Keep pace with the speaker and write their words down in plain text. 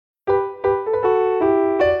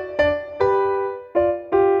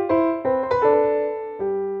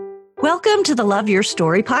Welcome to the Love Your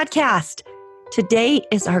Story podcast. Today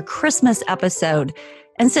is our Christmas episode.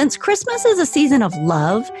 And since Christmas is a season of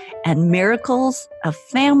love and miracles, of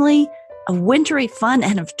family, of wintry fun,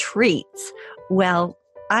 and of treats, well,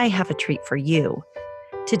 I have a treat for you.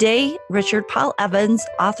 Today, Richard Paul Evans,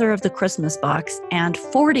 author of The Christmas Box and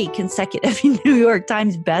 40 consecutive New York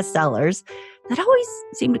Times bestsellers that always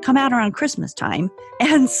seem to come out around Christmas time,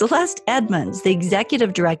 and Celeste Edmonds, the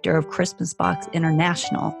executive director of Christmas Box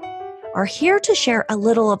International, are here to share a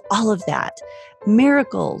little of all of that.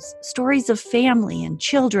 Miracles, stories of family and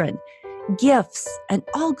children, gifts, and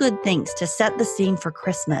all good things to set the scene for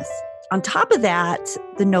Christmas. On top of that,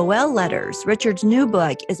 the Noel Letters, Richard's new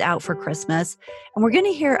book, is out for Christmas, and we're going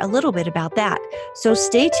to hear a little bit about that. So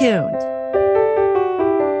stay tuned.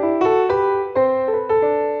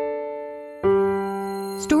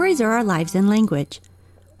 Stories are our lives in language.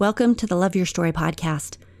 Welcome to the Love Your Story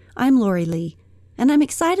podcast. I'm Lori Lee, and I'm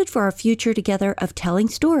excited for our future together of telling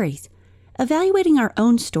stories, evaluating our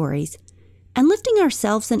own stories, and lifting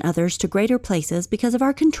ourselves and others to greater places because of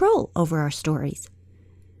our control over our stories.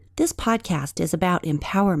 This podcast is about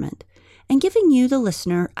empowerment and giving you, the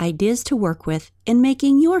listener, ideas to work with in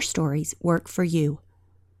making your stories work for you.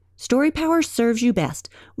 Story Power serves you best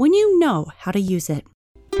when you know how to use it.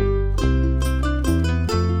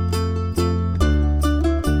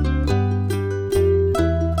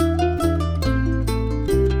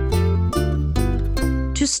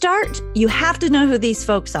 To start, you have to know who these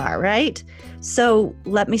folks are, right? So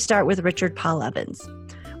let me start with Richard Paul Evans.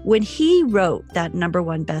 When he wrote that number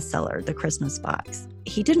one bestseller, The Christmas Box,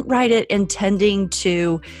 he didn't write it intending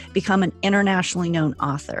to become an internationally known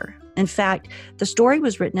author. In fact, the story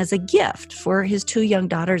was written as a gift for his two young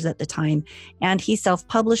daughters at the time, and he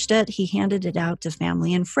self-published it. He handed it out to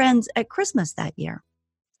family and friends at Christmas that year.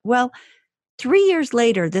 Well, 3 years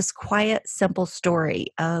later, this quiet, simple story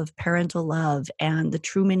of parental love and the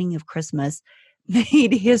true meaning of Christmas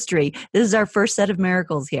made history. This is our first set of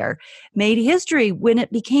miracles here. Made history when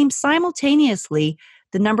it became simultaneously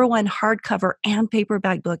the number one hardcover and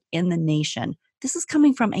paperback book in the nation. This is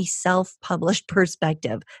coming from a self-published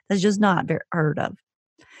perspective. That's just not heard of.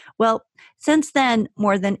 Well, since then,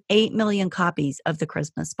 more than 8 million copies of The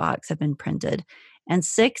Christmas Box have been printed, and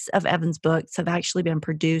 6 of Evans' books have actually been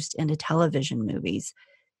produced into television movies.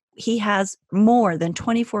 He has more than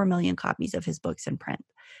 24 million copies of his books in print.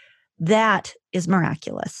 That is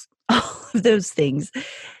miraculous, all of those things.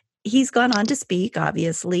 He's gone on to speak,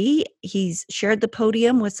 obviously. He's shared the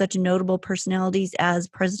podium with such notable personalities as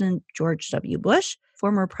President George W. Bush,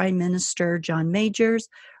 former Prime Minister John Majors,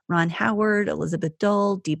 Ron Howard, Elizabeth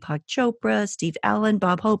Dole, Deepak Chopra, Steve Allen,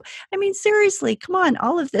 Bob Hope. I mean, seriously, come on,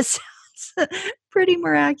 all of this sounds pretty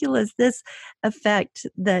miraculous. This effect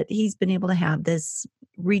that he's been able to have, this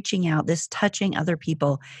reaching out, this touching other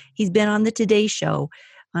people. He's been on the Today Show,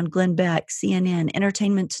 on Glenn Beck, CNN,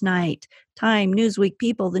 Entertainment Tonight, Time, Newsweek,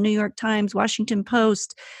 People, the New York Times, Washington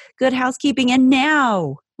Post, Good Housekeeping, and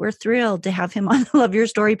now we're thrilled to have him on the Love Your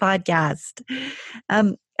Story podcast.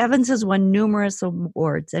 Evans has won numerous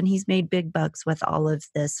awards, and he's made big bucks with all of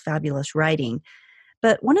this fabulous writing.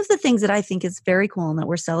 But one of the things that I think is very cool and that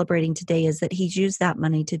we're celebrating today is that he's used that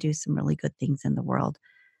money to do some really good things in the world.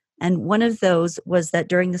 And one of those was that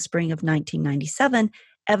during the spring of 1997,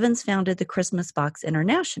 Evans founded the Christmas Box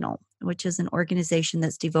International, which is an organization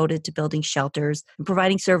that's devoted to building shelters and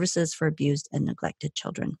providing services for abused and neglected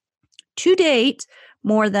children. To date,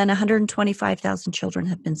 more than 125,000 children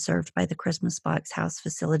have been served by the Christmas Box house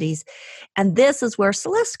facilities. And this is where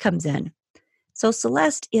Celeste comes in. So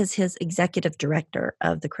Celeste is his executive director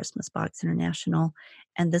of the Christmas Box International.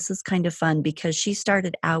 And this is kind of fun because she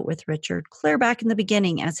started out with Richard clear back in the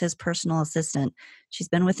beginning as his personal assistant. She's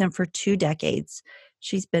been with him for 2 decades.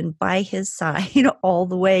 She's been by his side all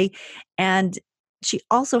the way. And she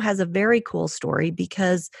also has a very cool story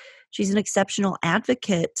because she's an exceptional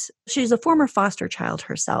advocate. She's a former foster child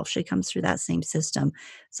herself. She comes through that same system.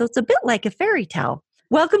 So it's a bit like a fairy tale.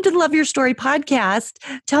 Welcome to the Love Your Story podcast.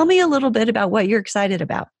 Tell me a little bit about what you're excited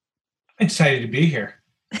about. I'm excited to be here.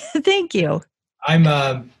 Thank you. I'm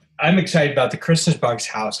excited about the Christmas Box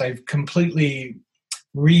house. I've completely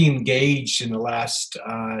re-engaged in the last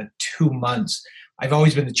 2 months. I've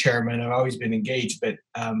always been the chairman. I've always been engaged, but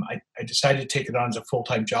I decided to take it on as a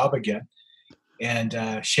full-time job again and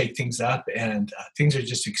shake things up. And things are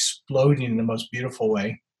just exploding in the most beautiful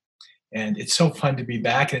way. And it's so fun to be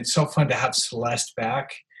back, and it's so fun to have Celeste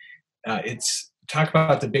back. It's talk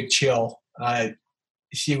about the big chill.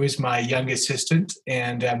 She was my young assistant,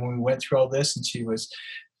 and when we went through all this, and she was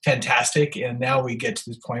fantastic. And now we get to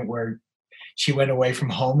this point where she went away from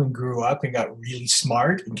home and grew up and got really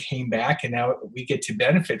smart and came back, and now we get to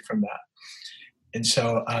benefit from that. And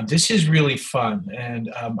so this is really fun,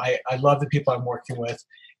 and I love the people I'm working with,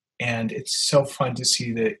 and it's so fun to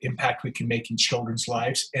see the impact we can make in children's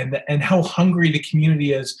lives, and how hungry the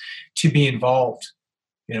community is to be involved.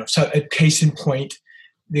 So a case in point,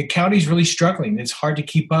 the county's really struggling. It's hard to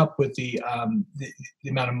keep up with the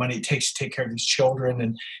amount of money it takes to take care of these children,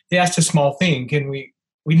 and they asked a small thing: can we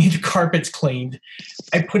need the carpets cleaned?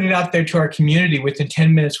 I put it out there to our community. Within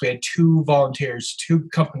 10 minutes, we had two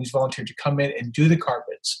companies volunteered to come in and do the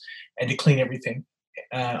carpets and to clean everything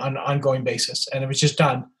on an ongoing basis. And it was just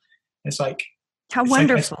done. It's like, how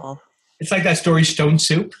wonderful. It's like that story, Stone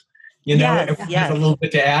Soup, Yes. Have a little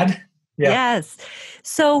bit to add. Yeah. Yes.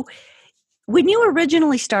 So when you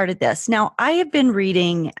originally started this, now I have been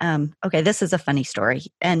reading, okay, this is a funny story,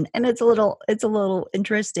 and it's a little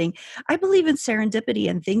interesting. I believe in serendipity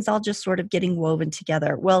and things all just sort of getting woven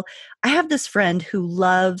together. Well, I have this friend who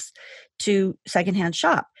loves to secondhand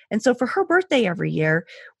shop. And so for her birthday every year,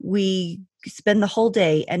 we spend the whole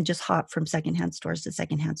day and just hop from secondhand stores to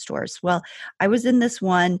secondhand stores. Well, I was in this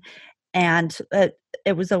one, and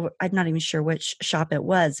it was I'm not even sure which shop it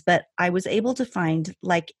was, but I was able to find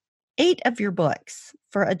like 8 of your books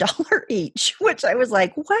for $1 each, which I was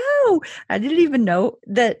like, wow, I didn't even know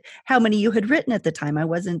that how many you had written at the time. I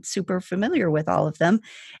wasn't super familiar with all of them.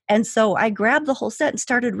 And so I grabbed the whole set and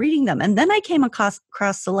started reading them. And then I came across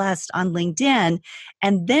Celeste on LinkedIn,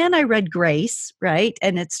 and then I read Grace, right?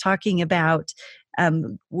 And it's talking about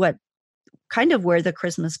what kind of where the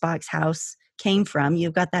Christmas Box House came from.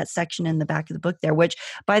 You've got that section in the back of the book there, which,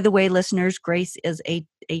 by the way, listeners, Grace is a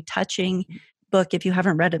touching book. If you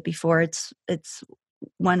haven't read it before, it's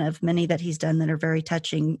one of many that he's done that are very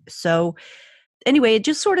touching. So anyway, it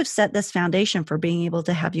just sort of set this foundation for being able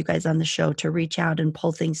to have you guys on the show to reach out and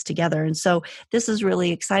pull things together. And so this is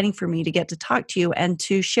really exciting for me to get to talk to you and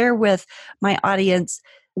to share with my audience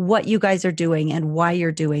what you guys are doing and why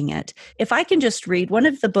you're doing it. If I can just read, one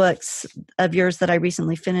of the books of yours that I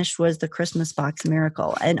recently finished was The Christmas Box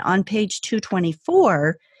Miracle. And on page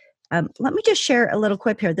 224, let me just share a little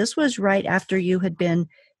quip here. This was right after you had been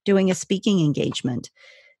doing a speaking engagement.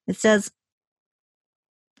 It says,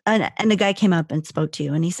 and a guy came up and spoke to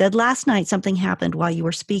you, and he said, last night something happened while you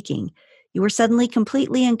were speaking. You were suddenly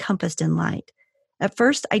completely encompassed in light. At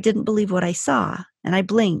first, I didn't believe what I saw, and I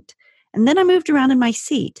blinked. And then I moved around in my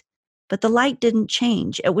seat. But the light didn't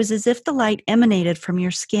change. It was as if the light emanated from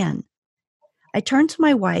your skin. I turned to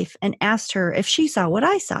my wife and asked her if she saw what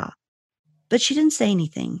I saw. But she didn't say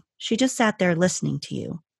anything. She just sat there listening to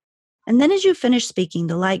you. And then as you finished speaking,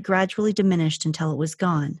 the light gradually diminished until it was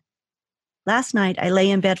gone. Last night, I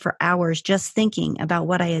lay in bed for hours just thinking about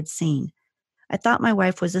what I had seen. I thought my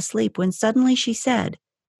wife was asleep when suddenly she said,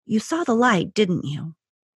 "You saw the light, didn't you?"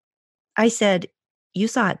 I said, "You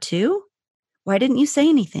saw it too? Why didn't you say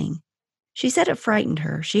anything?" She said it frightened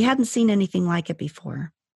her. She hadn't seen anything like it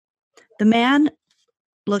before. The man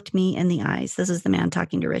looked me in the eyes. This is the man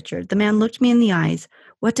talking to Richard. The man looked me in the eyes.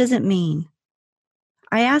 What does it mean?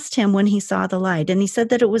 I asked him when he saw the light, and he said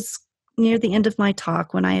that it was near the end of my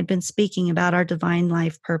talk when I had been speaking about our divine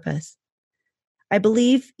life purpose. I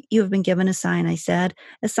believe you have been given a sign, I said.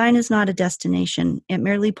 A sign is not a destination. It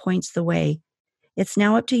merely points the way. It's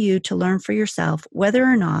now up to you to learn for yourself whether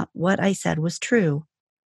or not what I said was true.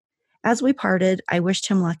 As we parted, I wished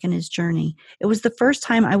him luck in his journey. It was the first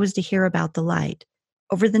time I was to hear about the light.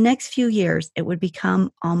 Over the next few years, it would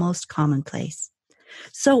become almost commonplace.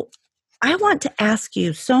 So I want to ask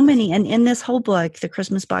you so many, and in this whole book, The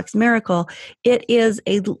Christmas Box Miracle, it is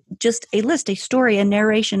just a list, a story, a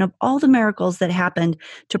narration of all the miracles that happened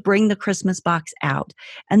to bring the Christmas box out.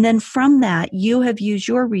 And then from that, you have used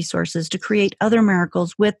your resources to create other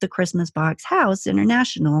miracles with the Christmas Box House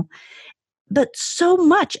International. But so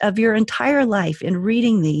much of your entire life in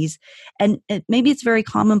reading these, and maybe it's very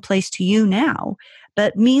commonplace to you now,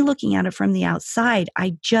 but me looking at it from the outside,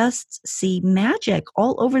 I just see magic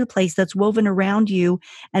all over the place that's woven around you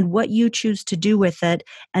and what you choose to do with it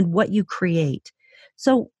and what you create.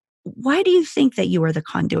 So why do you think that you are the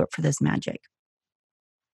conduit for this magic?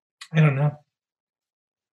 I don't know.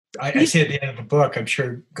 I say at the end of the book, I'm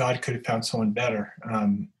sure God could have found someone better.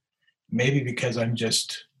 Maybe because I'm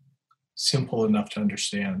just simple enough to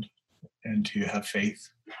understand and to have faith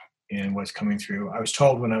in what's coming through. I was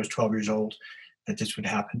told when I was 12 years old that this would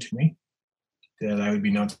happen to me, that I would be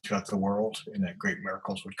known throughout the world and that great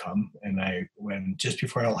miracles would come. And when just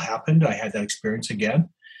before it all happened, I had that experience again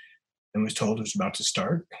and was told it was about to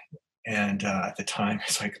start. And at the time,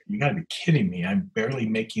 it's like, you gotta be kidding me. I'm barely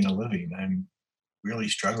making a living. I'm really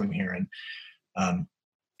struggling here. And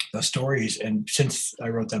the stories. And since I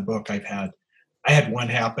wrote that book, I had one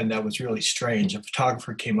happen that was really strange. A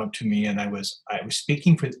photographer came up to me, and I was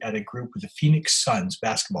speaking at a group with the Phoenix Suns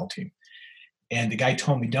basketball team. And the guy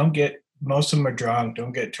told me, most of them are drunk,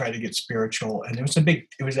 try to get spiritual. And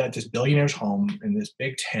it was at this billionaire's home in this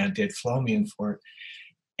big tent. They'd flown me in for it.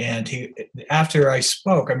 And after I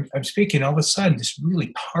spoke, I'm speaking, all of a sudden, this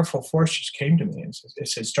really powerful force just came to me and it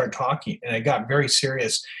said, start talking. And I got very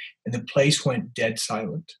serious, and the place went dead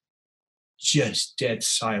silent, just dead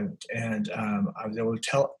silent. And I was able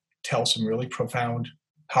to tell some really profound,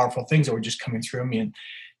 powerful things that were just coming through me.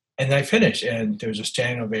 And I finished, and there was a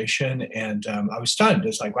standing ovation, and I was stunned.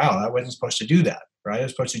 It's like, wow, I wasn't supposed to do that, right? I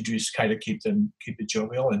was supposed to just kind of keep it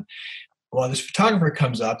jovial. And well, this photographer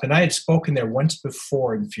comes up, and I had spoken there once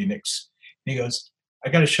before in Phoenix. And he goes, I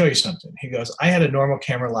got to show you something. He goes, I had a normal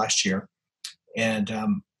camera last year, and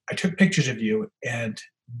I took pictures of you, and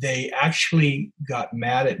they actually got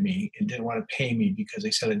mad at me and didn't want to pay me because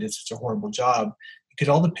they said I did such a horrible job, because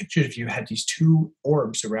all the pictures of you had these two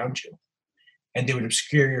orbs around you, and they would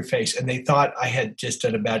obscure your face. And they thought I had just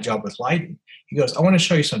done a bad job with lighting. He goes, I want to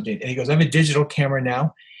show you something. And he goes, I have a digital camera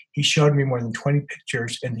now. He showed me more than 20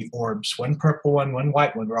 pictures, and the orbs, one purple one, one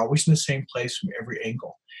white one, were always in the same place from every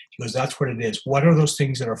angle. He goes, that's what it is. What are those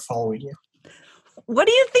things that are following you? What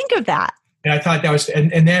do you think of that? And I thought that was,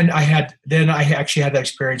 and then I actually had that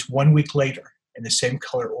experience 1 week later in the same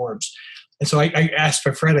color orbs. And so I asked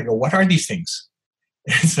my friend, I go, what are these things?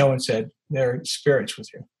 And someone said, they're spirits with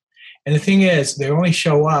you. And the thing is, they only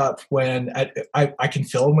show up when I can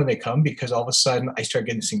feel them when they come, because all of a sudden I start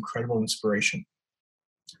getting this incredible inspiration.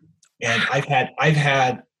 And I've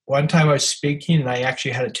had one time I was speaking, and I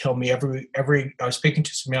actually had to tell me I was speaking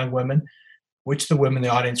to some young women, which the women in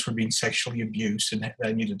the audience were being sexually abused, and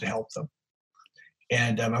I needed to help them.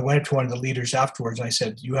 And I went up to one of the leaders afterwards, and I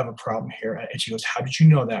said, you have a problem here. And she goes, how did you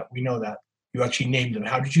know that? We know that. You actually named them.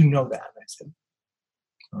 How did you know that? And I said,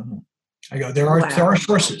 oh. I go, there are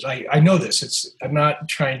sources. I know this. I'm not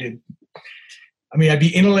trying to, I'd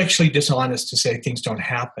be intellectually dishonest to say things don't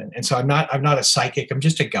happen. And so I'm not a psychic. I'm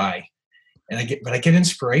just a guy. And I get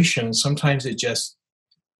inspiration. And sometimes it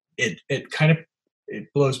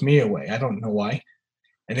blows me away. I don't know why.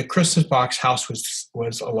 And the Christmas Box House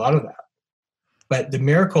was a lot of that. But the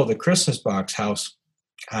miracle of the Christmas Box House,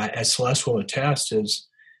 as Celeste will attest, is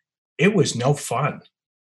it was no fun.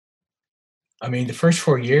 The first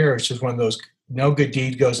 4 years was one of those no good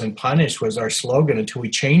deed goes unpunished was our slogan, until we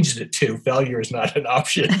changed it to failure is not an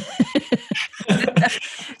option.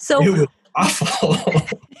 So it was awful.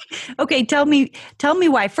 Okay, tell me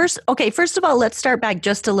why. First of all, let's start back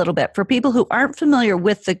just a little bit. For people who aren't familiar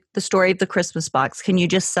with the story of the Christmas Box, can you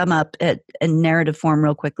just sum up it in narrative form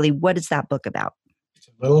real quickly? What is that book about? It's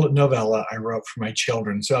a little novella I wrote for my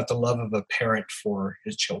children. It's about the love of a parent for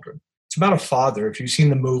his children. It's about a father. If you've seen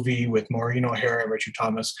the movie with Maureen O'Hara and Richard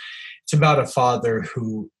Thomas, it's about a father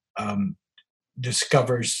who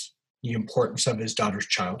discovers the importance of his daughter's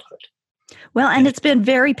childhood. Well, and it's been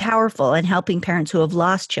very powerful in helping parents who have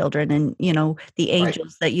lost children, and, the angels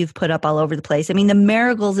right. that you've put up all over the place. The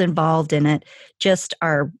miracles involved in it just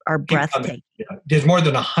are breathtaking. Yeah. There's more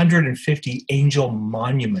than 150 angel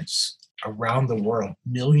monuments around the world,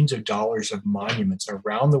 millions of dollars of monuments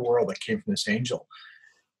around the world that came from this angel.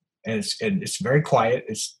 And it's very quiet.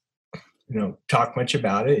 It's, talk much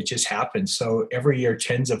about it. It just happens. So every year,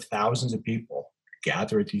 tens of thousands of people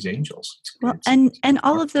gather at these angels. Well, and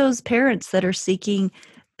all of those parents that are seeking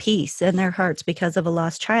peace in their hearts because of a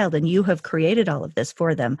lost child, and you have created all of this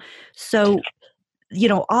for them. So,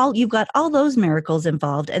 you've got all those miracles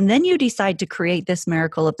involved, and then you decide to create this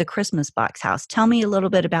miracle of the Christmas Box House. Tell me a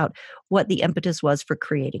little bit about what the impetus was for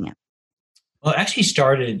creating it. Well, it actually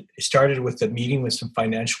started with a meeting with some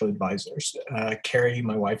financial advisors. Carrie,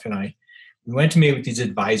 my wife, and I, we went to meet with these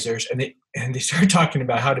advisors, and they started talking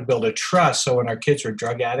about how to build a trust. So when our kids are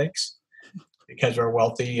drug addicts, because we're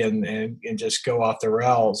wealthy and just go off the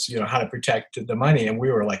rails, how to protect the money. And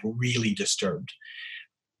we were like really disturbed.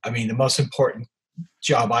 The most important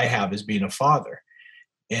job I have is being a father.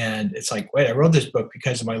 And it's like, wait, I wrote this book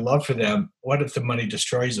because of my love for them. What if the money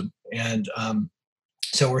destroys them? And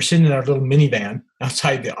so we're sitting in our little minivan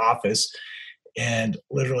outside the office, and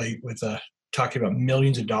literally talking about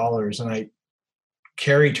millions of dollars. And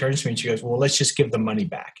Carrie turns to me and she goes, well, let's just give the money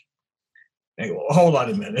back. I go, well, hold on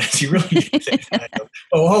a minute. You really did say that? I go,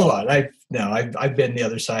 oh, hold on. I've been the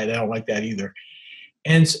other side. I don't like that either.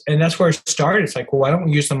 And that's where it started. It's like, well, why don't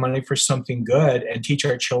we use the money for something good and teach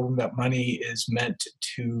our children that money is meant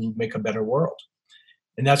to make a better world?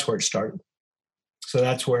 And that's where it started. So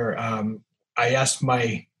that's where I asked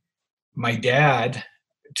my dad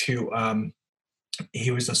to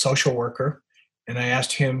he was a social worker, and I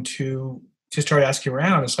asked him to start asking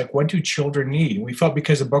around. It's like, what do children need? We felt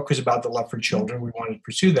because the book was about the love for children, we wanted to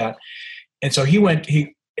pursue that. And so he went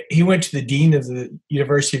to the dean of the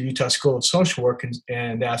University of Utah School of Social Work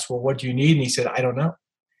and asked, well, what do you need? And he said, I don't know.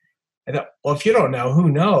 I thought, well, if you don't know, who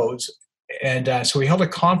knows? And so we held a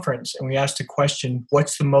conference and we asked the question,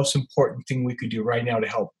 what's the most important thing we could do right now to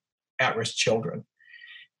help at-risk children?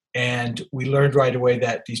 And we learned right away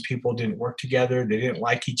that these people didn't work together. They didn't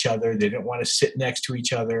like each other. They didn't want to sit next to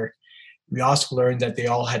each other. We also learned that they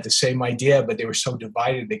all had the same idea, but they were so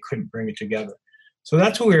divided they couldn't bring it together. So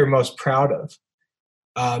that's what we were most proud of.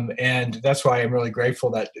 And that's why I'm really grateful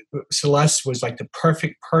that Celeste was like the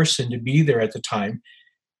perfect person to be there at the time,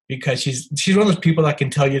 because she's one of those people that can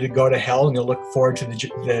tell you to go to hell and you'll look forward to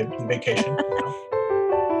the vacation.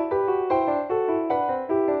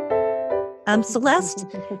 Celeste,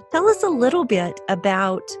 tell us a little bit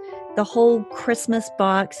about the whole Christmas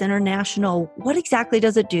Box International. What exactly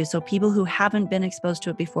does it do so people who haven't been exposed to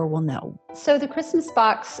it before will know? So the Christmas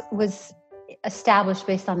Box was established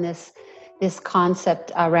based on this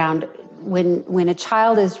concept around when a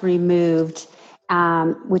child is removed,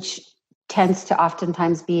 which tends to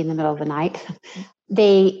oftentimes be in the middle of the night.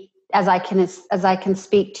 They, as I can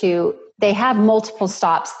speak to, they have multiple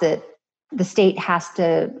stops that the state has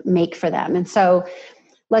to make for them. And so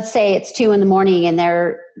let's say it's 2 a.m. and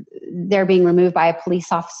they're being removed by a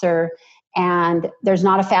police officer, and there's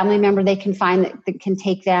not a family member they can find that can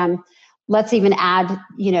take them. Let's even add,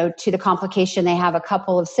 to the complication, they have a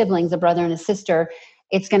couple of siblings, a brother and a sister.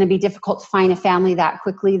 It's going to be difficult to find a family that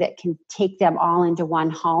quickly that can take them all into one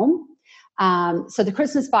home. So the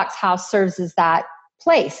Christmas Box House serves as that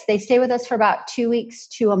place. They stay with us for about 2 weeks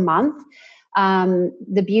to a month.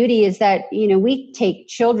 The beauty is that, we take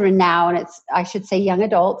children now, and I should say young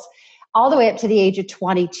adults, all the way up to the age of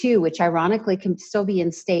 22, which ironically can still be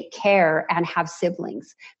in state care and have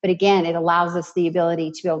siblings. But again, it allows us the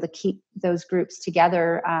ability to be able to keep those groups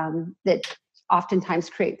together, that oftentimes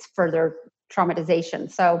creates further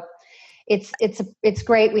traumatization. So it's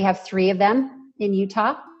great. We have 3 of them in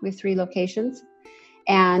Utah. We have 3 locations.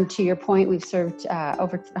 And to your point, we've served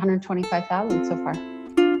over 125,000 so far.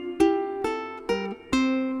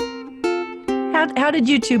 How did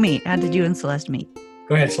you two meet? How did you and Celeste meet?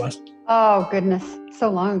 Go ahead, Celeste. Oh, goodness. So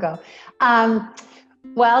long ago.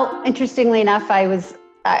 Well, interestingly enough, I was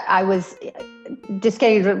just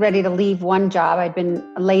getting ready to leave one job. I'd been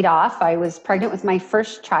laid off. I was pregnant with my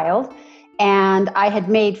first child, and I had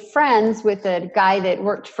made friends with a guy that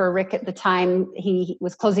worked for Rick at the time. He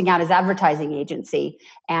was closing out his advertising agency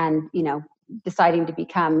and, deciding to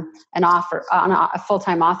become a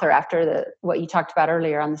full-time author after what you talked about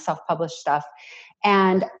earlier on the self-published stuff.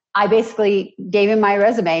 And I basically gave him my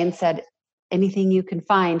resume and said, anything you can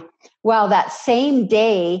find. Well, that same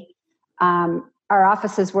day, our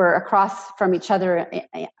offices were across from each other,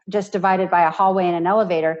 just divided by a hallway and an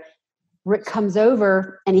elevator. Rick comes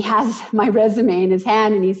over and he has my resume in his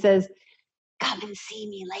hand and he says, come and see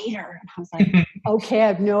me later. And I was like, okay, I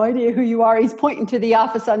have no idea who you are. He's pointing to the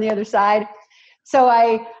office on the other side. So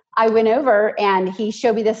I went over and he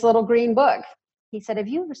showed me this little green book. He said, have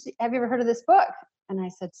you ever heard of this book? And I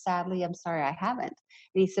said, sadly, I'm sorry, I haven't.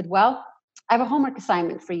 And he said, well, I have a homework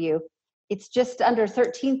assignment for you. It's just under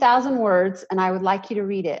 13,000 words, and I would like you to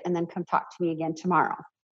read it and then come talk to me again tomorrow.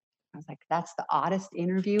 I was like, that's the oddest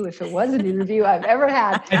interview, if it was an interview I've ever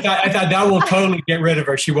had. I thought that will totally get rid of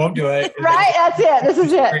her. She won't do it. Right, that's it. This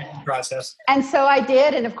is it. Process. And so I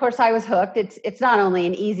did, and of course I was hooked. It's not only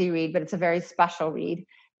an easy read, but it's a very special read.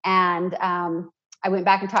 And I went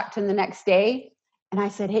back and talked to him the next day, and I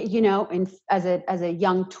said, hey, as a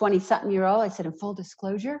young 20-something-year-old, I said, in full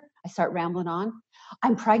disclosure, I start rambling on.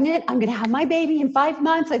 I'm pregnant. I'm going to have my baby in 5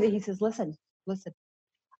 months. He says, listen.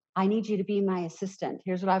 I need you to be my assistant.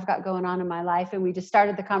 Here's what I've got going on in my life. And we just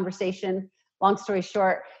started the conversation, long story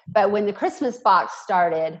short. But when the Christmas Box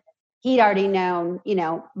started, he'd already known,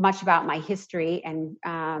 much about my history and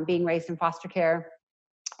being raised in foster care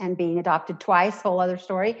and being adopted twice, whole other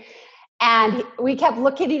story. And we kept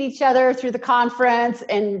looking at each other through the conference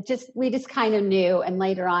and we just kind of knew. And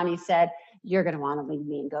later on, he said, you're going to want to leave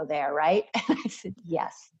me and go there, right? And I said,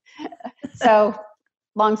 yes. So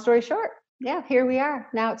long story short. Yeah, here we are.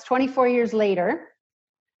 Now it's 24 years later,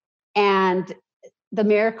 and the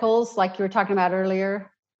miracles, like you were talking about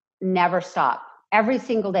earlier, never stop. Every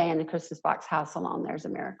single day in the Christmas Box house alone, there's a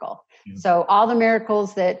miracle. Yeah. So all the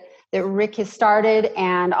miracles that Rick has started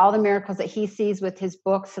and all the miracles that he sees with his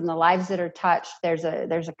books and the lives that are touched, there's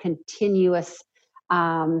a continuous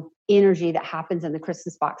energy that happens in the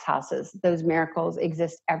Christmas Box houses. Those miracles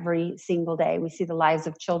exist every single day. We see the lives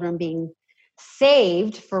of children being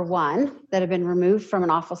saved, for one, that have been removed from an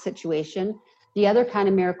awful situation. The other kind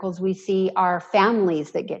of miracles we see are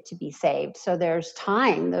families that get to be saved. So there's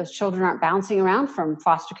time. Those children aren't bouncing around from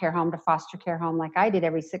foster care home to foster care home like I did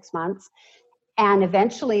every 6 months. And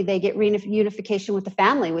eventually they get reunification with the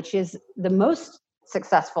family, which is the most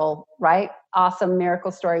successful, right? Awesome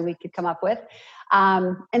miracle story we could come up with.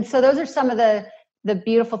 And so those are some of the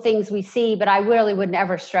beautiful things we see, but I really would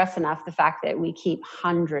never stress enough the fact that we keep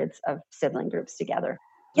hundreds of sibling groups together.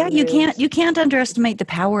 Yeah, you can't underestimate the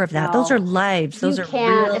power of that. No, those are lives. Those are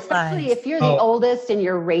real especially lives. If you're the oldest and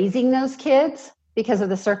you're raising those kids because of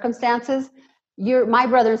the circumstances. My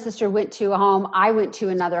brother and sister went to a home. I went to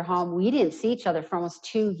another home. We didn't see each other for almost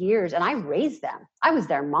 2 years, and I raised them. I was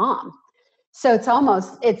their mom. So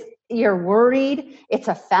you're worried. It's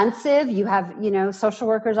offensive. You have, social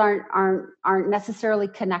workers aren't necessarily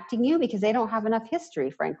connecting you because they don't have enough history,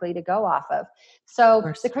 frankly, to go off of. So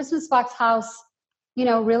the Christmas Box House,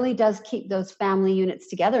 really does keep those family units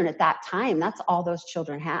together. And at that time, that's all those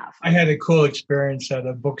children have. I had a cool experience at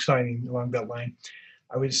a book signing along that line.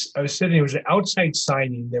 I was sitting, it was an outside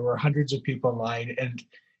signing. There were hundreds of people in line, and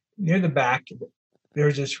near the back, there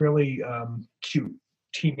was this really cute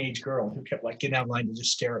teenage girl who kept getting out of line to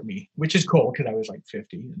just stare at me, which is cool because I was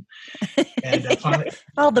 50. And finally,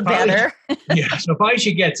 all the better. Yeah. So finally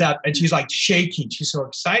she gets up and she's shaking. She's so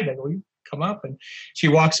excited. I go, "You come up." And she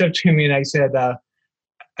walks up to me and I said,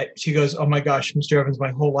 she goes, "Oh my gosh, Mr. Evans,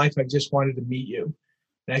 my whole life I just wanted to meet you."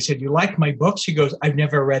 And I said, "You like my books?" She goes, "I've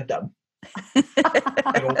never read them."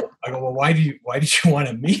 I go, "Well, why did you want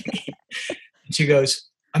to meet me?" And she goes,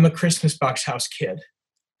 "I'm a Christmas Box House kid."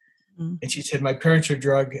 Mm-hmm. And she said, "My parents are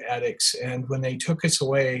drug addicts. And when they took us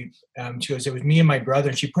away," she goes, "it was me and my brother."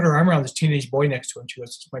 And she put her arm around this teenage boy next to her. And she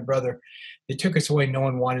goes, "It's my brother. They took us away. No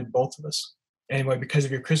one wanted both of us. Anyway, because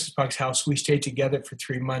of your Christmas Box House, we stayed together for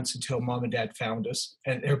 3 months until Mom and Dad found us."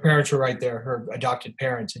 And her parents were right there, her adopted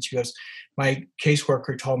parents. And she goes, "My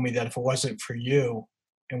caseworker told me that if it wasn't for you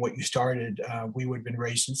and what you started, we would have been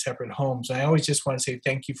raised in separate homes. And I always just want to say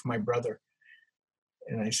thank you for my brother."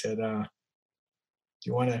 And I said, "Do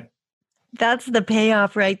you want to?" That's the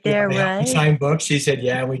payoff right there, right? Sign books. She said,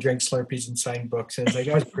 "Yeah, we drank Slurpees and signed books." And that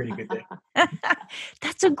was a pretty good day.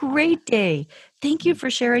 That's a great day. Thank you for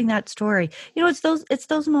sharing that story. It's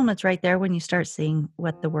those moments right there when you start seeing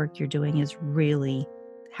what the work you're doing is really,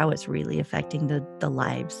 how it's really affecting the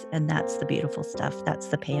lives. And that's the beautiful stuff. That's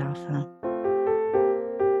the payoff, huh?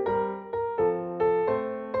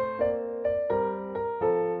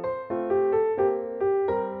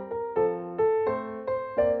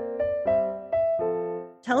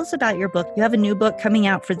 Tell us about your book. You have a new book coming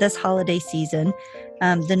out for this holiday season,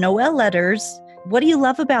 the Noel Letters. What do you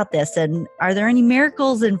love about this? And are there any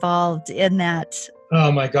miracles involved in that? Oh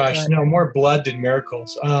my gosh, no, more blood than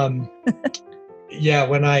miracles. Yeah,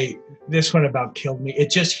 this one about killed me. It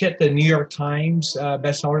just hit the New York Times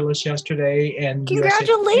bestseller list yesterday. And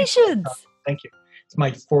congratulations. Thank you. It's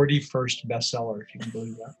my 41st bestseller, if you can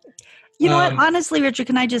believe that. You know what? Honestly, Richard,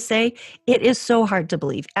 can I just say, it is so hard to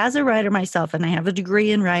believe. As a writer myself, and I have a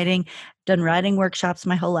degree in writing, done writing workshops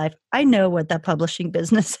my whole life, I know what that publishing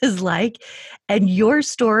business is like. And your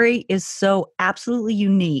story is so absolutely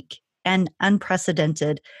unique and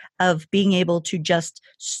unprecedented of being able to just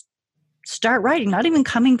start writing, not even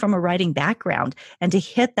coming from a writing background, and to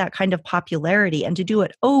hit that kind of popularity and to do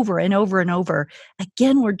it over and over and over.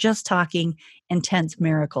 Again, we're just talking intense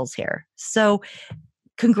miracles here. So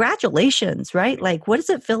congratulations, right? What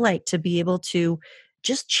does it feel like to be able to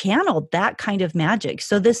just channel that kind of magic?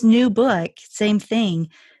 So this new book, same thing,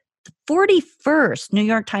 the 41st New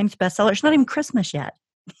York Times bestseller. It's not even Christmas yet.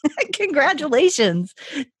 Congratulations.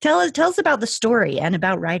 Tell us about the story and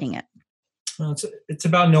about writing it. Well, it's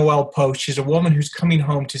about Noelle Post. She's a woman who's coming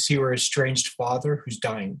home to see her estranged father who's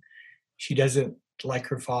dying. She doesn't like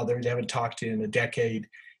her father. They haven't talked in a decade.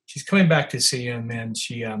 She's coming back to see him, and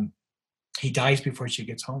he dies before she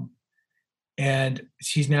gets home. And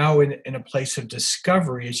she's now in a place of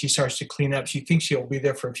discovery as she starts to clean up. She thinks she'll be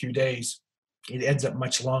there for a few days. It ends up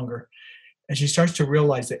much longer. And she starts to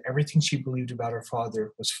realize that everything she believed about her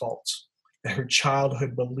father was false, that her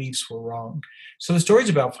childhood beliefs were wrong. So the story's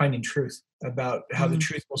about finding truth, about how the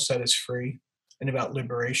truth will set us free, and about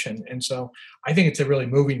liberation. And so I think it's a really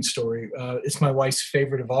moving story. It's my wife's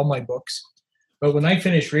favorite of all my books. But when I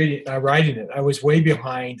finished writing it, I was way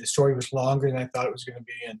behind. The story was longer than I thought it was going to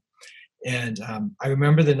be. And I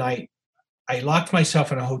remember the night I locked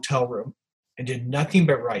myself in a hotel room and did nothing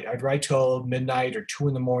but write. I'd write till midnight or 2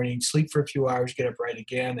 a.m, sleep for a few hours, get up, write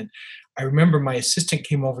again. And I remember my assistant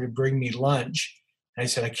came over to bring me lunch. And I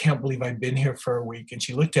said, "I can't believe I've been here for a week." And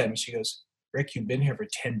she looked at me. She goes, "Rick, you've been here for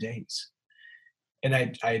 10 days. And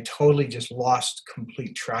I totally just lost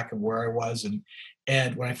complete track of where I was.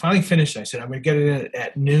 And when I finally finished, I said, I'm going to get it in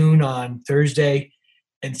at noon on Thursday.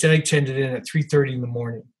 Instead, I sent it in at 3:30 in the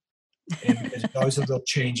morning. And because there's always little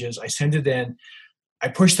changes, I sent it in. I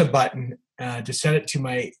pushed the button to send it to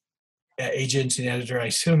my agent and editor. I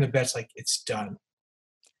sit on the bed, it's like, it's done.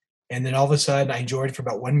 And then all of a sudden, I enjoyed it for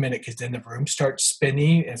about 1 minute because then the room starts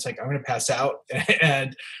spinning. And it's like, I'm going to pass out.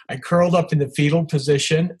 And I curled up in the fetal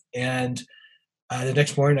position. And the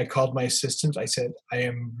next morning, I called my assistant. I said, I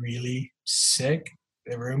am really sick.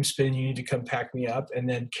 The room's spinning. You need to come pack me up. And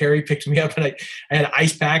then Carrie picked me up, and I had an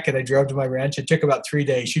ice pack, and I drove to my ranch. It took about 3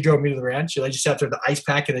 days. She drove me to the ranch, and I just sat there with the ice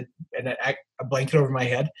pack and a blanket over my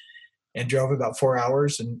head and drove about 4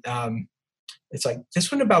 hours. And it's like, this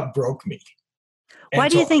one about broke me. Why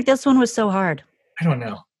do you think this one was so hard? I don't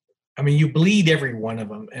know. I mean, you bleed every one of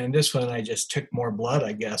them. And this one, I just took more blood,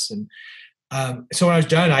 I guess. And so when I was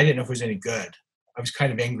done, I didn't know if it was any good. I was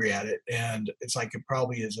kind of angry at it. And it's like, it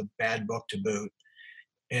probably is a bad book to boot.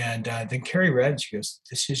 And then Carrie read, she goes,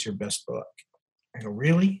 this is your best book. I go,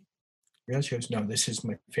 really? Really? She goes, no, this is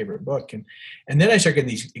my favorite book. And then I started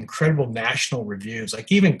getting these incredible national reviews. Like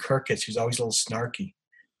even Kirkus, who's always a little snarky,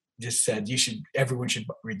 just said everyone should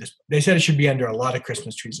read this. They said it should be under a lot of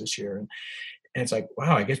Christmas trees this year. And it's like,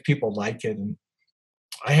 wow, I guess people like it. And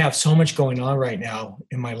I have so much going on right now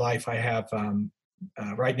in my life. I have,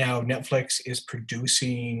 right now, Netflix is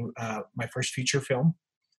producing my first feature film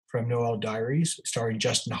from Noel Diaries, starring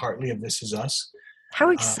Justin Hartley of This Is Us.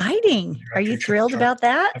 How exciting. Are you thrilled about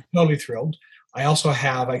that? I'm totally thrilled. I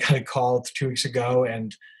got a call 2 weeks ago,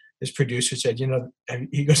 and this producer said,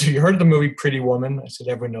 he goes, have you heard of the movie Pretty Woman? I said,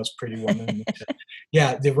 everyone knows Pretty Woman. And he said,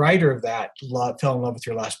 yeah, the writer of that fell in love with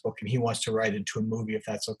your last book, and he wants to write into a movie if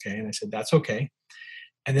that's okay. And I said, that's okay.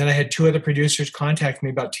 And then I had 2 other producers contact me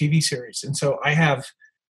about TV series. And so I have,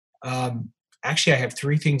 actually I have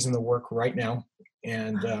 3 things in the work right now.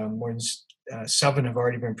 And more than 7 have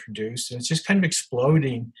already been produced. And it's just kind of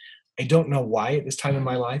exploding. I don't know why at this time in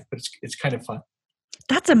my life, but it's kind of fun.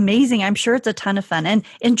 That's amazing. I'm sure it's a ton of fun, and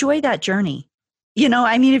enjoy that journey.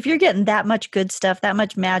 I mean, if you're getting that much good stuff, that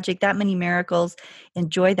much magic, that many miracles,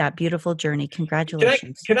 enjoy that beautiful journey.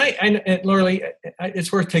 Congratulations. Can I Lorelei,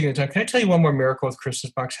 it's worth taking the time. Can I tell you one more miracle with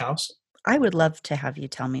Christmas Box House? I would love to have you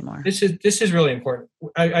tell me more. This is really important.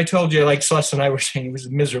 I told you, like Celeste and I were saying, it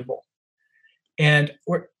was miserable. And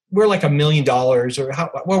we're like $1 million, or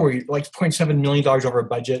what were you, like $0.7 million over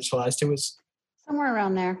budget, Celeste? It was somewhere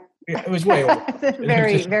around there. It was way over.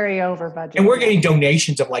 Very, very over budget. And we're getting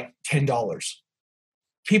donations of like $10.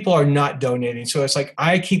 People are not donating. So it's like,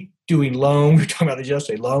 I keep doing loan. We were talking about it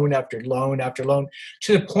yesterday, loan after loan after loan,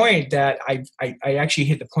 to the point that I actually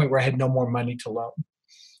hit the point where I had no more money to loan.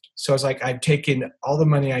 So it's like, I've taken all the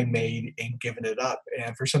money I made and given it up,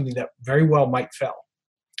 and for something that very well might fail.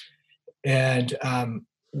 And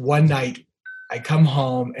one night I come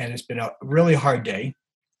home, and it's been a really hard day.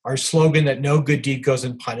 Our slogan that no good deed goes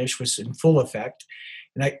unpunished was in full effect.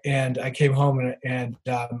 And I came home, and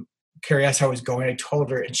Carrie asked how I was going. I told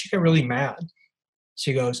her, and she got really mad.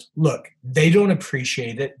 She goes, look, they don't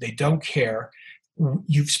appreciate it. They don't care.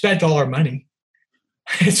 You've spent all our money.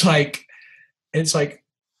 It's like, this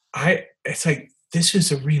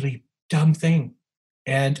is a really dumb thing.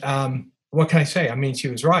 And what can I say? I mean, she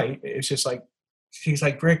was right. It's just like, she's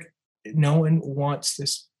like, Rick, no one wants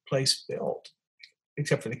this place built,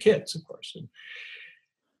 except for the kids, of course.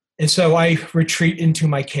 And so I retreat into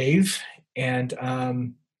my cave, and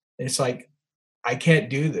it's like, I can't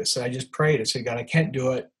do this. And I just prayed. I said, God, I can't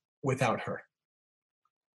do it without her.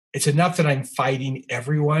 It's enough that I'm fighting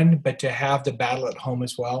everyone, but to have the battle at home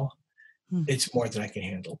as well, it's more than I can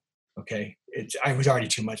handle. Okay. I was already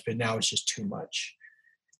too much, but now it's just too much.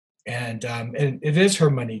 And it is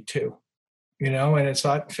her money too, and it's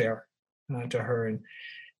not fair to her.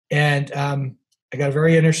 And I got a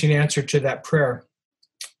very interesting answer to that prayer.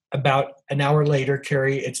 About an hour later,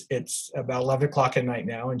 Carrie, it's about 11 o'clock at night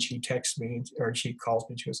now, and she texts me, or she calls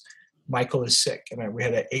me. She goes, Michael is sick. And we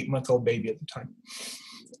had an 8-month-old baby at the time.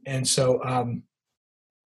 And so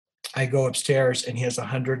I go upstairs, and he has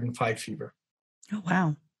 105 fever. Oh,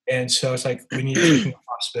 wow. And so it's like, we need to take him to the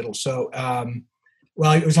hospital. So,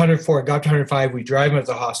 it was 104. I got to 105. We drive him to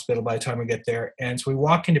the hospital by the time we get there. And so we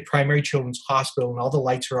walk into Primary Children's Hospital, and all the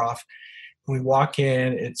lights are off. And we walk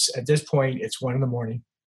in. At this point, it's 1 a.m,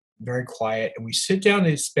 very quiet. And we sit down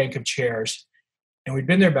in this bank of chairs. And we'd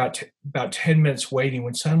been there about 10 minutes waiting,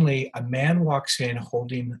 when suddenly a man walks in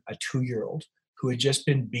holding a 2-year-old who had just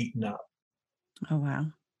been beaten up. Oh, wow.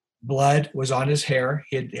 Blood was on his hair.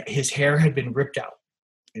 His hair had been ripped out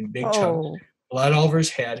in big chunks. Blood all over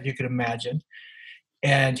his head, if you could imagine.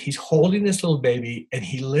 and he's holding this little baby, and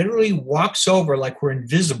he literally walks over like we're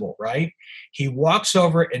invisible, right? He walks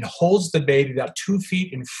over and holds the baby about 2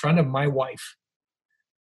 feet in front of my wife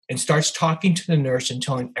and starts talking to the nurse and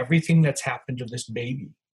telling everything that's happened to this baby.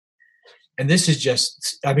 And this is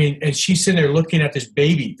just, I mean, and she's sitting there looking at this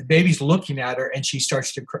baby. The baby's looking at her, and she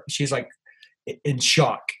starts to cry. She's like in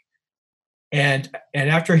shock. And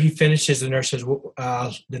after he finishes, the nurse says, well,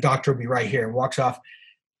 the doctor will be right here, and walks off.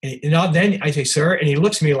 And then I say, sir, and he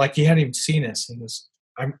looks at me like he hadn't even seen us. He goes,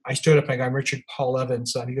 I stood up and I go, I'm Richard Paul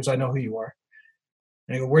Evans. He goes, I know who you are.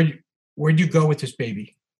 And I go, where'd you go with this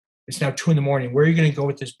baby? It's now 2 a.m. Where are you going to go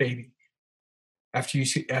with this baby after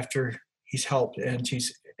he's helped? And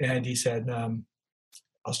he said,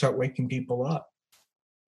 I'll start waking people up,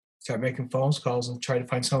 start making phone calls and try to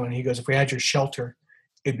find someone. And he goes, if we had your shelter,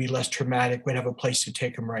 it'd be less traumatic. We'd have a place to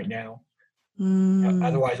take them right now.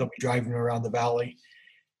 Otherwise, they'll be driving around the valley.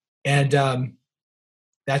 And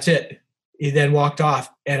that's it. He then walked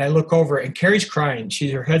off, and I look over, and Carrie's crying.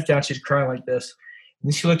 Her head's down. She's crying like this.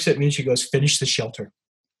 And then she looks at me, and she goes, finish the shelter.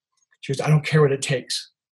 She goes, I don't care what it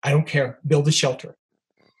takes. I don't care. Build the shelter.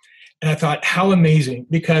 And I thought, how amazing,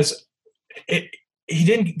 because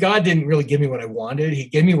God didn't really give me what I wanted. He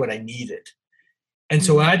gave me what I needed. And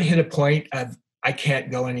so I'd hit a point of, I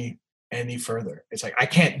can't go any further. It's like, I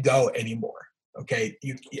can't go anymore. Okay.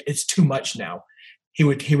 It's too much now. He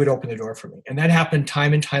would open the door for me. And that happened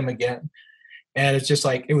time and time again. And it's just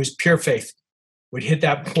like, it was pure faith. We'd hit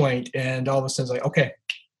that point, and all of a sudden it's like,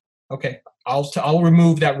 okay, I'll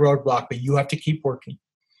remove that roadblock, but you have to keep working.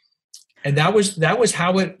 And that's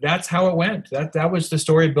how it went. That was the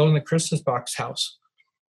story of building the Christmas box house.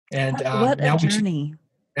 And what a journey.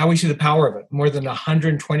 Now we see the power of it. More than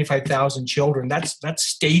 125,000 children. That's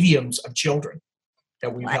stadiums of children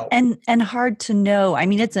that we've helped. And hard to know. I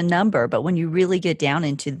mean, it's a number, but when you really get down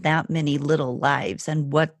into that many little lives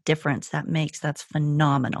and what difference that makes, that's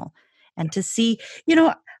phenomenal. And to see,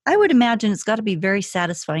 I would imagine it's got to be very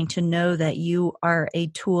satisfying to know that you are a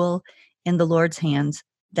tool in the Lord's hands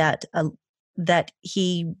that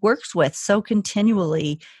He works with so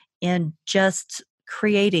continually in just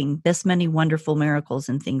creating this many wonderful miracles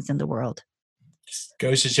and things in the world. Just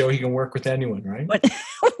goes to show He can work with anyone, right?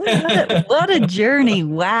 What a journey.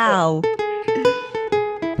 Wow.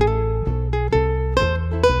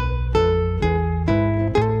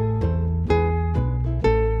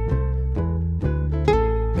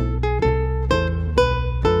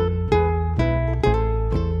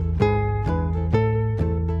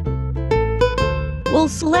 Well,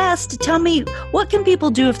 Celeste, tell me, what can people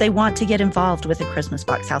do if they want to get involved with the Christmas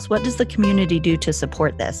Box House? What does the community do to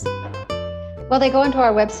support this? Well, they go into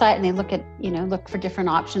our website and they look for different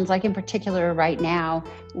options. Like in particular, right now,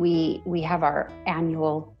 we have our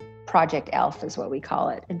annual Project ELF is what we call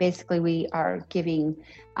it. And basically we are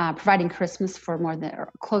providing Christmas for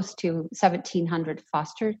close to 1,700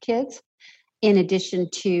 foster kids, in addition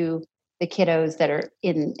to the kiddos that are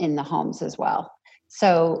in the homes as well.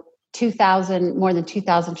 So more than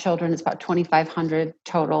 2,000 children. It's about 2,500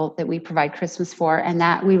 total that we provide Christmas for, and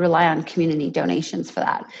that we rely on community donations for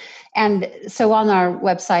that. And so on our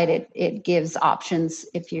website, it gives options.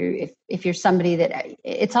 If you're somebody that,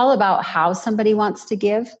 it's all about how somebody wants to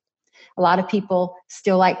give. A lot of people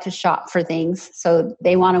still like to shop for things, so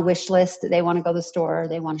they want a wish list. They want to go to the store.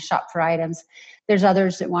 They want to shop for items. There's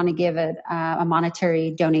others that want to give a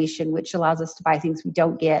monetary donation, which allows us to buy things we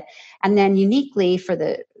don't get. And then uniquely for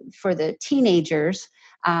the teenagers,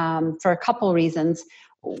 for a couple reasons.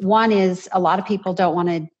 One is a lot of people don't want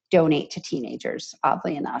to donate to teenagers,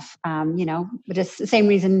 oddly enough. But it's the same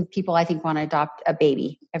reason people, I think, want to adopt a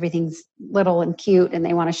baby. Everything's little and cute, and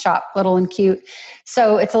they want to shop little and cute.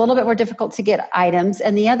 So it's a little bit more difficult to get items.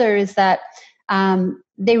 And the other is that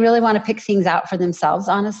they really want to pick things out for themselves,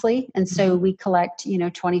 honestly. And so we collect,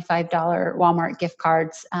 $25 Walmart gift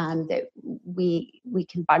cards that we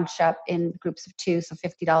can bunch up in groups of 2, so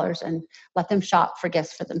 $50, and let them shop for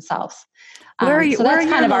gifts for themselves. So that's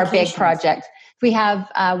kind of our big project. We have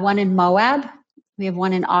one in Moab, we have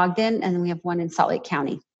one in Ogden, and then we have one in Salt Lake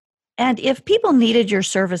County. And if people needed your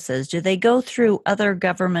services, do they go through other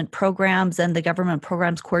government programs and the government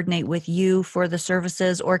programs coordinate with you for the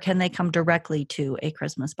services, or can they come directly to a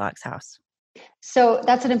Christmas Box House? So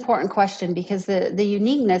that's an important question, because the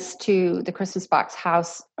uniqueness to the Christmas Box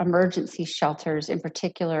House emergency shelters in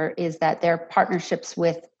particular is that they're partnerships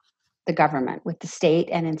with the government, with the state,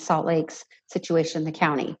 and in Salt Lake's situation, the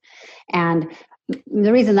county. And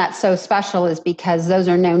the reason that's so special is because those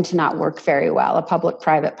are known to not work very well, a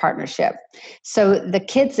public-private partnership. So the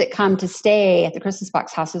kids that come to stay at the Christmas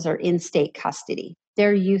Box houses are in state custody.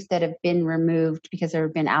 their youth that have been removed because there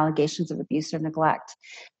have been allegations of abuse or neglect,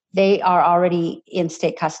 they are already in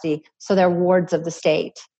state custody. So they're wards of the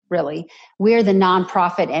state, really. We're the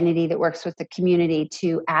nonprofit entity that works with the community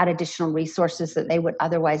to add additional resources that they would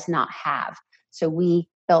otherwise not have. So we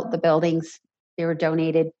built the buildings. They were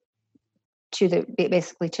donated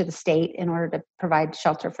basically to the state in order to provide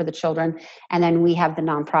shelter for the children. And then we have the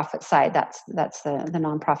nonprofit side. That's the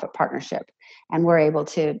nonprofit partnership. And we're able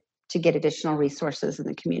to get additional resources in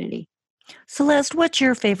the community. Celeste, what's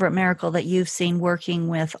your favorite miracle that you've seen working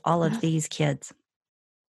with all of these kids?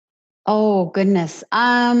 Oh, goodness.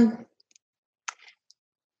 There's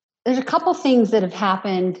a couple things that have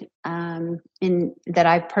happened that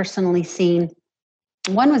I've personally seen.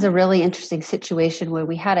 One was a really interesting situation where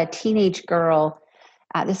we had a teenage girl.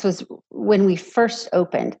 This was when we first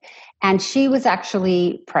opened, and she was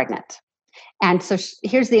actually pregnant. And so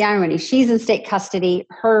here's the irony. She's in state custody.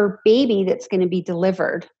 Her baby that's going to be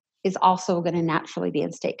delivered is also going to naturally be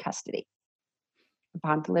in state custody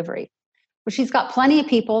upon delivery. But she's got plenty of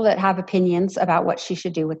people that have opinions about what she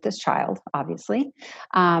should do with this child, obviously.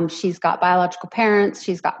 She's got biological parents.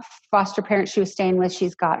 She's got foster parents she was staying with.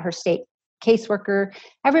 She's got her state caseworker,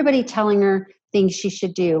 everybody telling her things she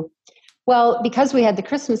should do. Well, because we had the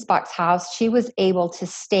Christmas box house, she was able to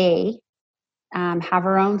stay, have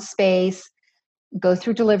her own space, go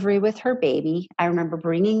through delivery with her baby. I remember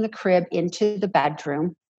bringing the crib into the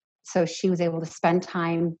bedroom. So she was able to spend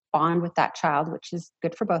time, bond with that child, which is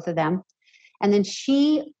good for both of them. And then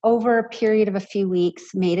she, over a period of a few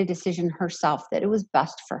weeks, made a decision herself that it was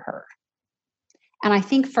best for her. And I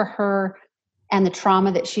think for her and the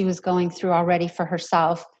trauma that she was going through already for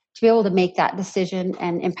herself, to be able to make that decision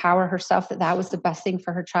and empower herself that was the best thing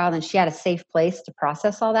for her child, and she had a safe place to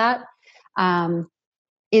process all that,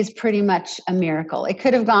 is pretty much a miracle. It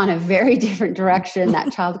could have gone a very different direction.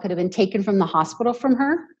 That child could have been taken from the hospital from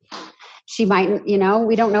her. She might,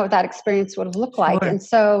 we don't know what that experience would have looked like. Sure. And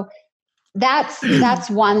so that's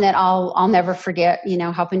one that I'll never forget,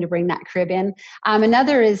 helping to bring that crib in.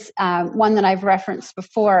 Another is one that I've referenced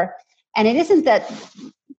before, and it isn't that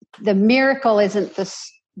the miracle isn't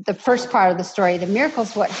the first part of the story. The miracle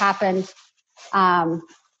is what happened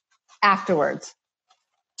afterwards.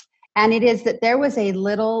 And it is that there was a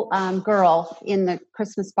little girl in the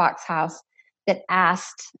Christmas box house that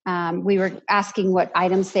asked, we were asking what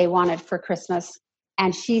items they wanted for Christmas.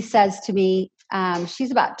 And she says to me,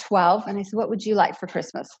 she's about 12. And I said, what would you like for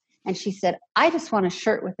Christmas? And she said, I just want a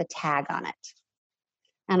shirt with a tag on it.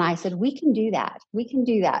 And I said, we can do that. We can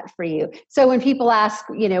do that for you. So when people ask,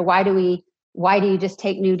 why do you just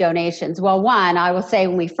take new donations? Well, one, I will say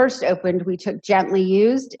when we first opened, we took gently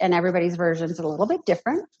used, and everybody's version is a little bit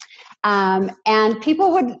different. And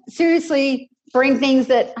people would seriously bring things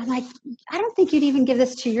that I'm like, I don't think you'd even give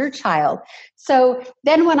this to your child. So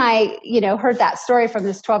then when I, heard that story from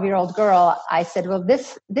this 12-year-old girl, I said, well,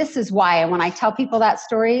 this is why. And when I tell people that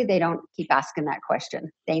story, they don't keep asking that question.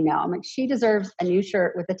 They know. I'm like, she deserves a new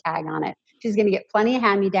shirt with a tag on it. She's going to get plenty of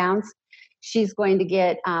hand-me-downs. She's going to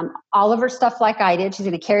get all of her stuff like I did. She's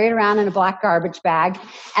going to carry it around in a black garbage bag.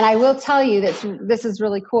 And I will tell you that this is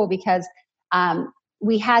really cool because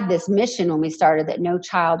we had this mission when we started that no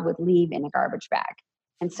child would leave in a garbage bag.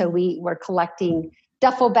 And so we were collecting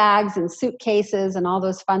duffel bags and suitcases and all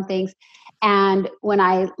those fun things. And when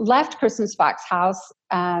I left Christmas Box House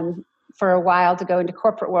for a while to go into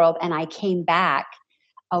corporate world, and I came back,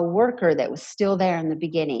 a worker that was still there in the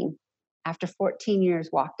beginning, after 14 years,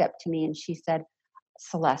 walked up to me and she said,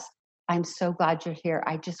 Celeste, I'm so glad you're here.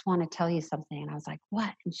 I just want to tell you something. And I was like,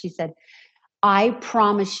 what? And she said, I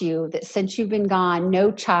promise you that since you've been gone,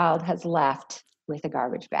 no child has left with a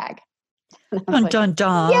garbage bag. Dun, like, dun,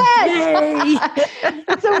 dun. Yes!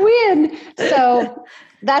 It's a win. So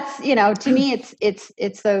that's, to me,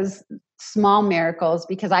 it's those small miracles,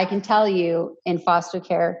 because I can tell you in foster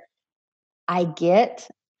care, I get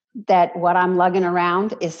that what I'm lugging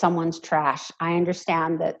around is someone's trash. I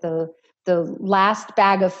understand that the last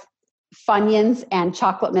bag of Funyuns and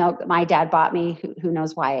chocolate milk that my dad bought me, who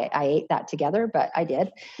knows why I ate that together, but I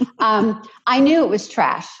did. I knew it was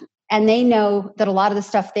trash. And they know that a lot of the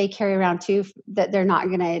stuff they carry around too, that they're not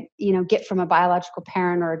going to, get from a biological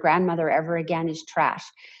parent or a grandmother ever again, is trash.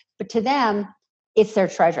 But to them, it's their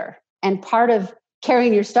treasure. And part of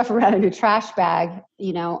carrying your stuff around in a trash bag,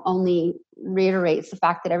 only reiterates the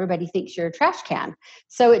fact that everybody thinks you're a trash can.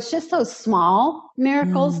 So it's just those small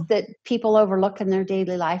miracles that people overlook in their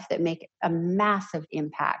daily life that make a massive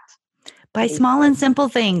impact. By small and simple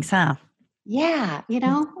things, huh? Yeah.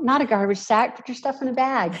 Not a garbage sack, put your stuff in a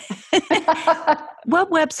bag. What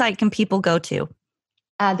website can people go to?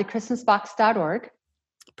 Thechristmasbox.org.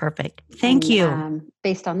 Perfect. Thank you.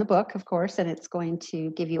 Based on the book, of course, and it's going to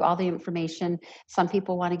give you all the information. Some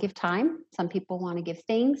people want to give time, some people want to give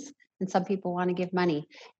things, and some people want to give money.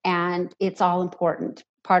 And it's all important.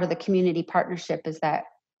 Part of the community partnership is that,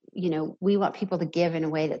 we want people to give in a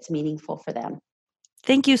way that's meaningful for them.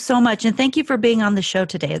 Thank you so much. And thank you for being on the show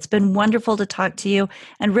today. It's been wonderful to talk to you.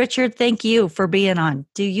 And Richard, thank you for being on.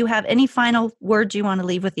 Do you have any final words you want to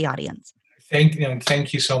leave with the audience?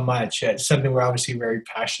 Thank you so much. It's something we're obviously very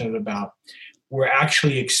passionate about. We're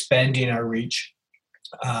actually expanding our reach.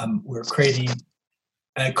 We're creating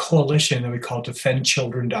a coalition that we call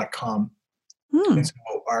defendchildren.com. And so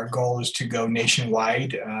our goal is to go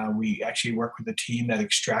nationwide. We actually work with a team that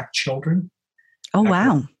extract children. Oh,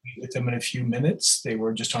 wow. Meet with them in a few minutes. They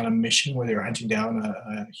were just on a mission where they were hunting down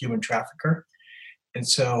a human trafficker. And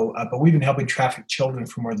so, but we've been helping traffic children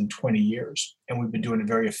for more than 20 years, and we've been doing it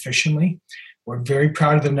very efficiently. We're very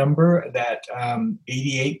proud of the number that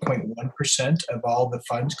 88.1% of all the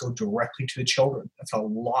funds go directly to the children. That's a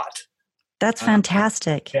lot. That's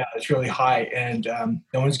fantastic. Yeah, it's really high, and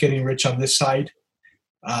no one's getting rich on this side.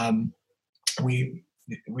 We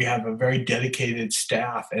have a very dedicated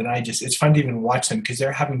staff, and it's fun to even watch them because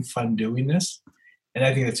they're having fun doing this. And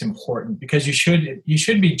I think that's important because you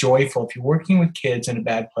should be joyful. If you're working with kids in a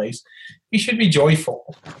bad place, you should be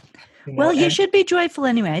joyful. Well, you should be joyful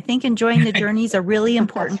anyway. I think enjoying the journey is a really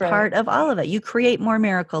important part of all of it. You create more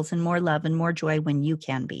miracles and more love and more joy when you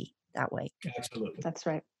can be that way. Absolutely. That's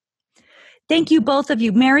right. Thank you, both of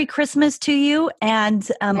you. Merry Christmas to you. And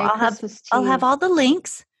I'll have all the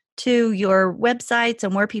links to your websites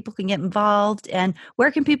and where people can get involved. And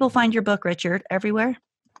where can people find your book, Richard? Everywhere?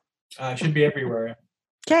 Should be everywhere.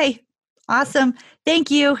 Okay. Awesome. Thank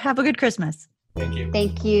you. Have a good Christmas. Thank you.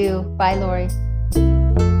 Thank you. Bye, Lori.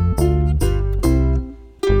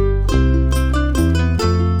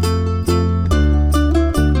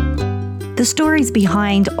 The stories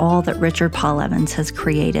behind all that Richard Paul Evans has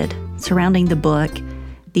created, surrounding the book,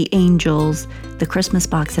 the angels, the Christmas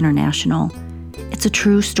Box International, it's a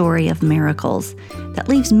true story of miracles that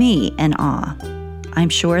leaves me in awe. I'm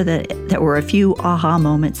sure that there were a few aha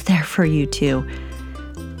moments there for you too.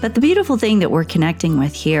 But the beautiful thing that we're connecting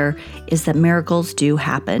with here is that miracles do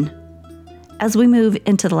happen. As we move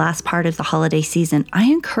into the last part of the holiday season, I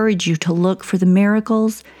encourage you to look for the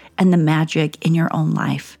miracles and the magic in your own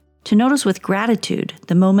life. To notice with gratitude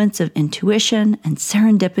the moments of intuition and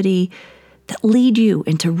serendipity that lead you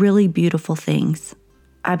into really beautiful things.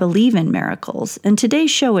 I believe in miracles, and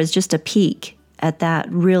today's show is just a peek at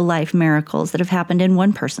that real-life miracles that have happened in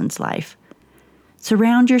one person's life.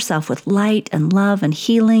 Surround yourself with light and love and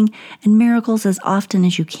healing and miracles as often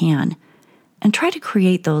as you can, and try to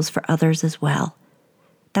create those for others as well.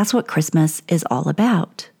 That's what Christmas is all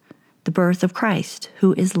about. The birth of Christ,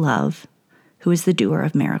 who is love, who is the doer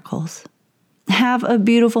of miracles. Have a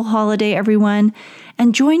beautiful holiday, everyone,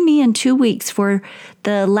 and join me in 2 weeks for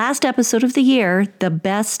the last episode of the year, the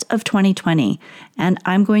best of 2020. And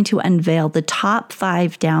I'm going to unveil the top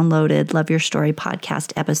 5 downloaded Love Your Story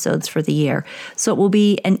podcast episodes for the year. So it will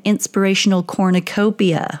be an inspirational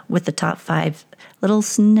cornucopia with the top 5 little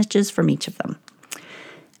snitches from each of them.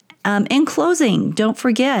 In closing, don't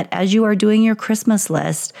forget, as you are doing your Christmas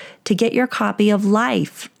list, to get your copy of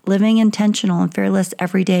Life, Living Intentional and Fearless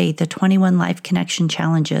Every Day, the 21 Life Connection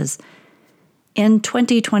Challenges. In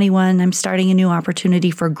 2021, I'm starting a new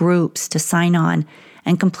opportunity for groups to sign on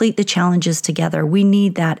and complete the challenges together. We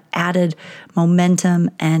need that added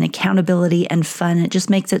momentum and accountability and fun. It just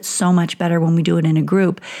makes it so much better when we do it in a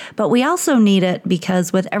group. But we also need it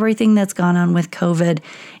because with everything that's gone on with COVID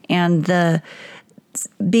and the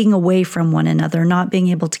being away from one another, not being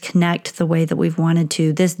able to connect the way that we've wanted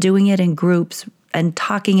to, this doing it in groups and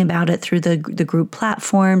talking about it through the group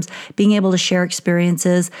platforms, being able to share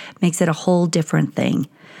experiences makes it a whole different thing.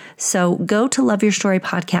 So go to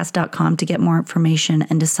loveyourstorypodcast.com to get more information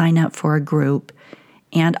and to sign up for a group.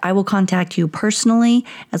 And I will contact you personally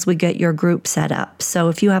as we get your group set up. So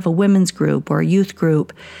if you have a women's group or a youth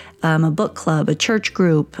group, a book club, a church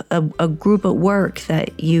group, a group at work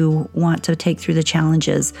that you want to take through the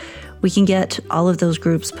challenges, we can get all of those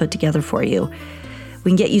groups put together for you.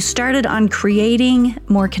 We can get you started on creating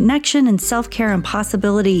more connection and self-care and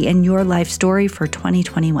possibility in your life story for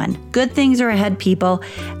 2021. Good things are ahead, people.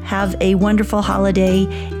 Have a wonderful holiday,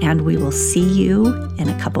 and we will see you in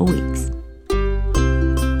a couple weeks.